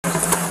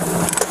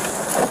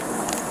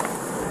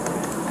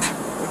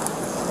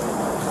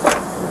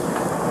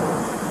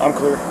I'm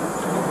clear.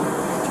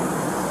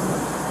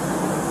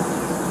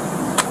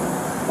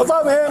 What's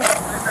up, man?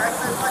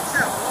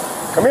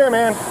 Come here,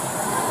 man.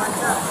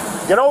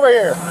 Get over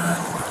here.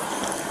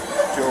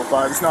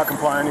 205, he's not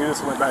complying. He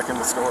just went back in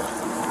the store.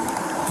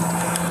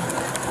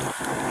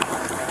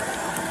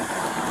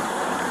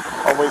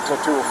 I'll wait till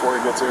 204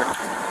 he gets here.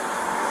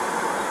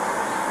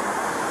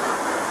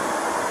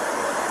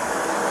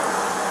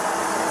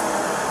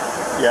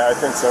 Yeah, I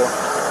think so.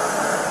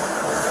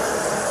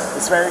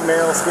 Hispanic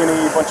male,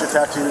 skinny, bunch of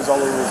tattoos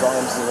all over his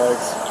arms and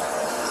legs.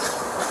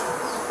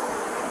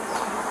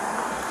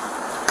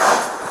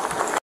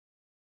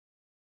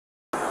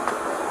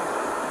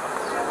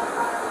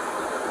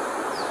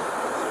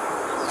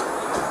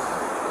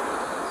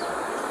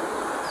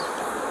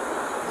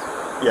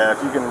 Yeah,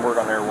 if you can work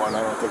on Air 1,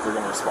 I don't think they're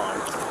going to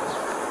respond.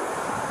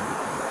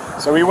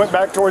 So he went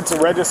back towards the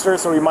register,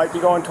 so he might be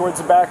going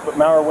towards the back, but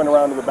Maurer went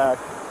around to the back.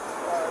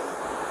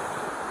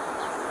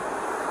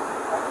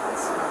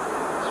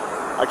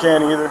 I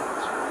can't either.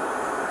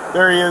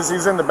 There he is,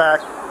 he's in the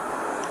back.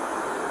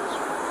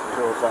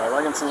 205,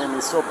 I can see him,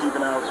 he's still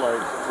peeping out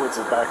like towards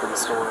the back of the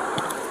store.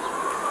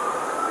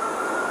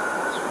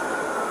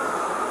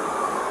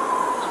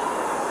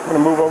 I'm going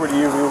to move over to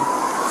you, View.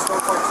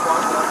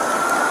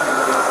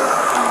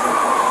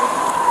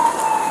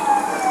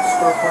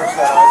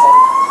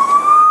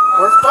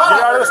 Get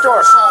out of the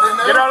store.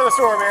 Get out of the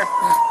store, man.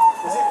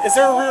 Is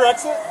there a rear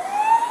exit?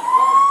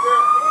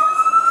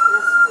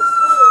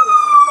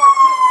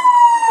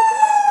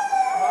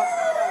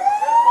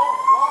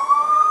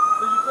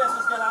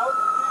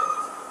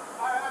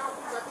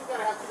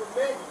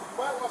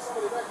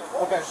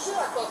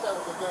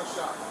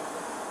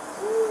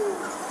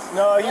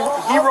 No,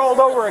 he rolled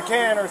over a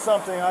can or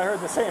something. I heard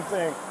the same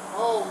thing.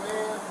 Oh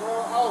man,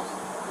 bro.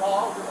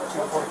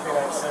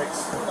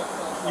 24396.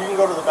 You can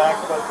go to the back,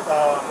 but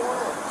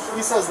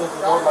he says that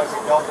the door might be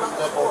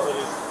deadbolted.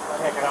 He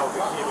can't get out with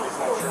the key, but he's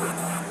not sure.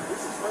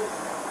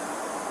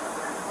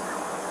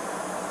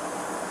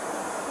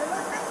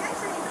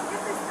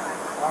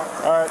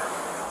 Alright.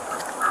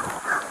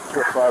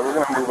 205, we're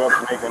going to move up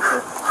to Macon.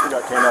 We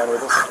got K9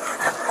 with us.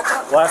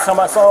 Last time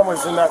I saw him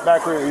was in that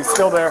back room. He's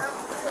still there.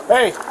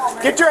 Hey,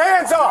 get your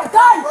hands off!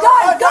 Gun!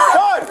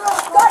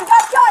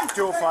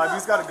 205,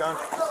 he's got a gun.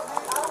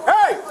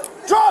 Hey,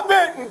 drop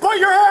it and put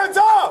your hands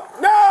up!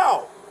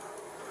 Now!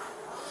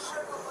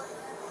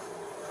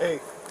 Hey,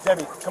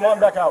 Debbie, come on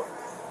back out.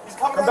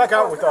 Come back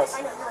out with us.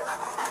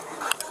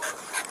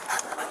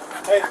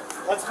 Hey,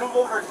 let's move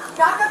over.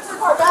 Back up to the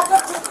car, back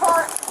up to the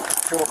car.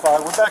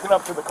 205, we're backing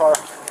up to the car.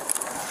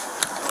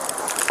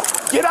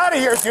 Get out of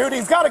here, dude.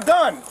 He's got a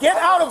gun. Get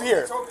out of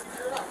here.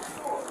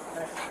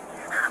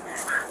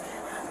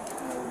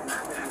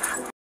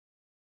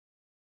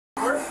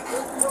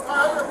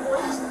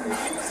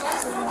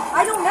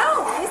 I don't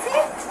know. Is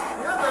he?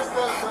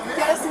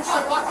 Get us in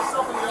shit.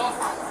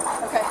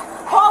 Okay.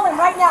 Call him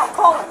right now.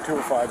 Call him.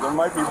 205. There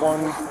might be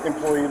one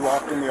employee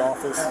locked in the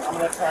office. I'm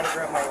going to try to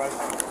grab my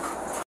rifle.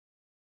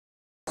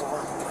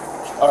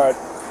 Alright.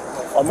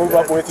 I'll move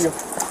up with you.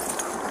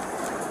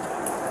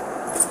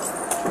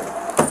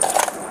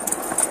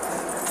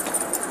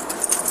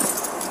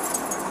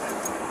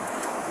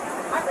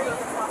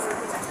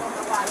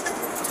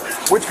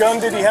 Which gun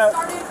did he have?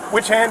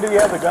 Which hand did he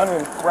have the gun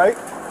in, right?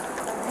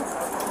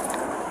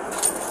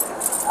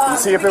 You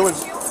see if it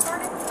was...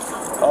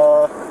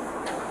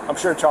 I'm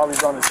sure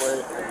Charlie's on his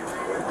way.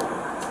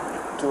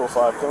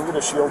 205. Can we get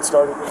a shield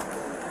started?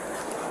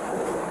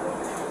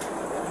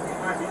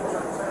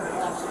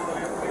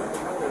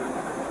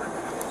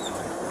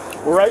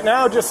 Well, right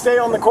now, just stay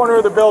on the corner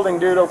of the building,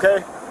 dude,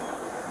 okay?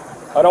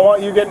 I don't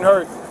want you getting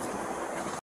hurt.